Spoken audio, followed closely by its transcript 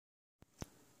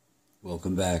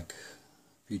Welcome back.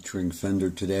 Featuring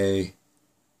Fender today.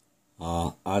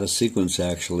 Out of sequence,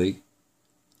 actually.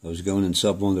 I was going in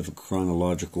somewhat of a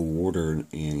chronological order,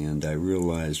 and I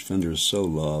realized Fender is so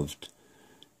loved,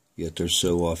 yet they're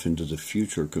so off into the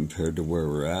future compared to where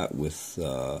we're at with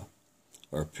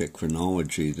our pick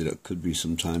chronology that it could be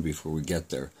some time before we get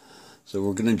there. So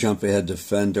we're going to jump ahead to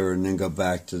Fender and then go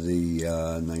back to the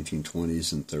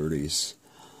 1920s and 30s.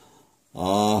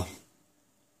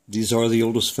 These are the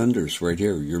oldest Fenders right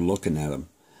here. You're looking at them.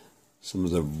 Some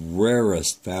of the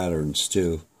rarest patterns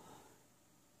too.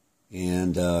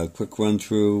 And quick run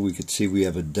through, we could see we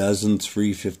have a dozen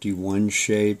 351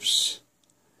 shapes.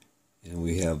 And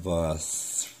we have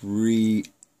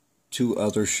two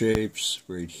other shapes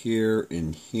right here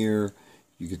and here.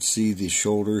 You could see the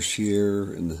shoulders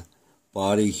here, and the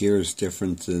body here is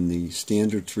different than the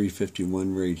standard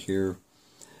 351 right here.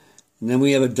 And then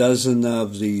we have a dozen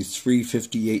of the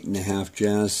 358.5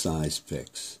 jazz size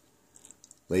picks,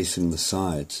 lacing the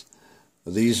sides.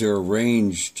 These are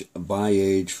arranged by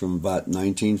age from about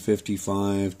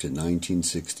 1955 to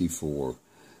 1964.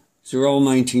 These are all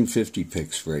 1950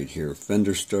 picks right here.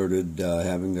 Fender started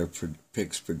having their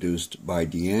picks produced by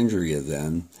D'Andrea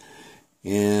then,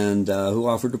 and who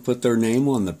offered to put their name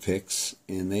on the picks,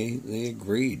 and they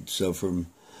agreed. So from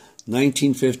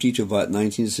 1950 to about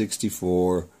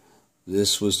 1964,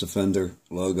 this was the Fender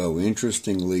logo.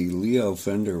 Interestingly, Leo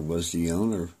Fender was the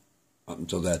owner up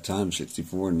until that time,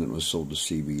 64, and then it was sold to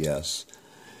CBS.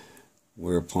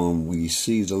 Whereupon we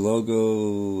see the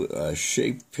logo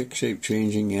pick shape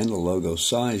changing, and the logo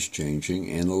size changing,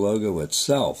 and the logo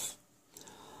itself.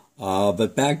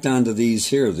 But back down to these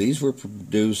here. These were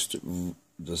produced,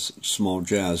 the small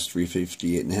jazz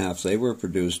 358.5. They were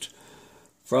produced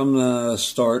from the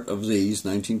start of these,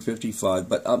 1955,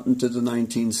 but up into the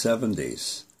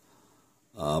 1970s.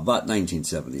 About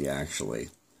 1970, actually.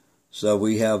 So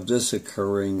we have this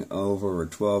occurring over a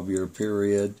 12-year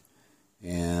period,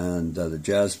 and the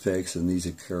jazz picks, and these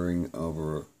occurring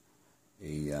over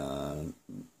a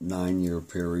 9-year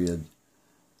period.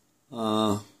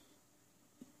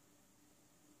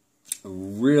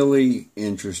 Really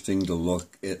interesting to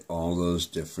look at all those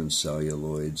different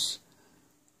celluloids.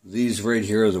 These right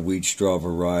here are the wheat straw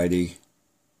variety.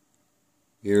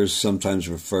 Here's sometimes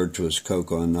referred to as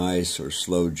Coke on Ice or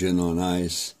Slow Gin on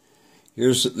Ice.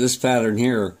 Here's this pattern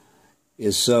here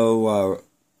is so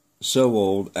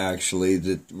old, actually,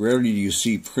 that rarely do you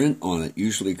see print on it,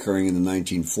 usually occurring in the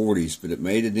 1940s, but it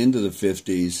made it into the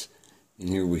 50s, and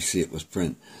here we see it with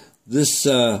print. This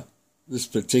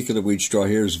particular wheat straw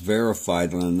here is verified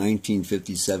on a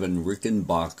 1957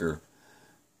 Rickenbacker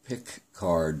pick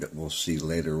card that we'll see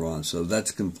later on, so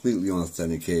that's completely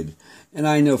authenticated. And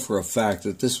I know for a fact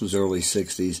that this was early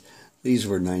 60s. These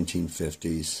were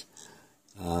 1950s,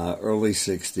 early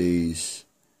 60s.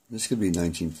 This could be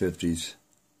 1950s.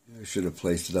 I should have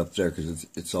placed it up there because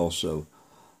it's also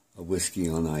a whiskey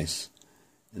on ice.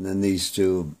 And then these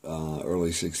two,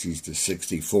 early 60s to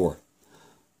 64.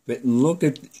 But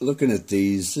looking at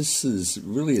these, this is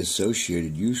really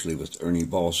associated usually with Ernie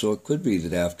Ball. So it could be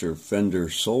that after Fender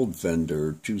sold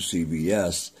Fender to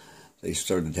CBS, they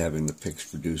started having the picks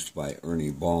produced by Ernie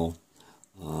Ball.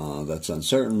 That's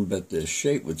uncertain, but the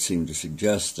shape would seem to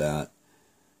suggest that.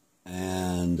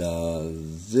 And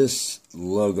this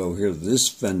logo here, this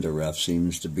Fender F,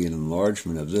 seems to be an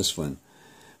enlargement of this one.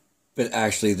 But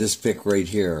actually, this pick right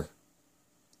here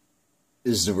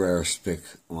is the rarest pick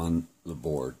on the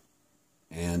board.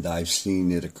 And I've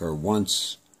seen it occur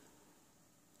once.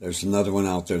 There's another one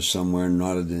out there somewhere,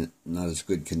 not as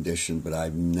good condition, but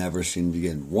I've never seen it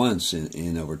again. Once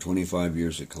in over 25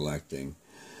 years of collecting.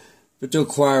 But to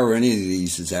acquire any of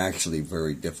these is actually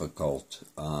very difficult.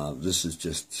 This is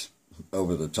just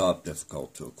over the top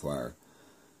difficult to acquire.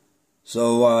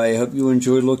 So I hope you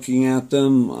enjoy looking at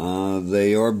them.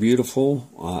 They are beautiful.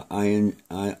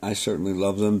 I certainly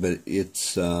love them, but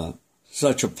it's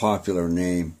such a popular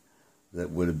name that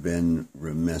would have been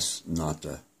remiss not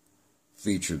to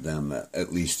feature them,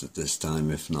 at least at this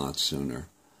time, if not sooner.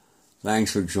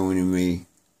 Thanks for joining me.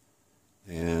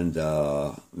 And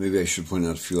maybe I should point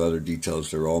out a few other details.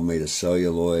 They're all made of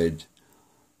celluloid,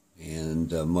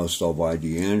 and most all by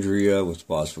D'Andrea, with the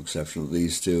possible exception of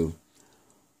these two.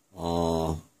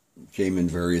 Came in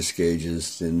various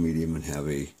gauges, thin, medium, and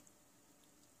heavy.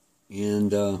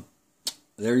 And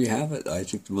there you have it. I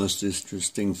think the most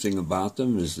interesting thing about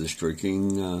them is the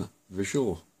striking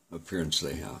visual appearance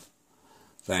they have.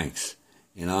 Thanks.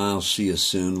 And I'll see you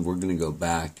soon. We're going to go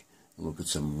back and look at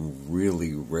some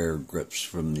really rare grips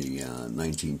from the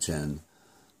 1910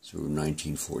 through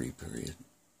 1940 period.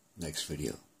 Next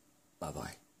video.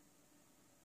 Bye-bye.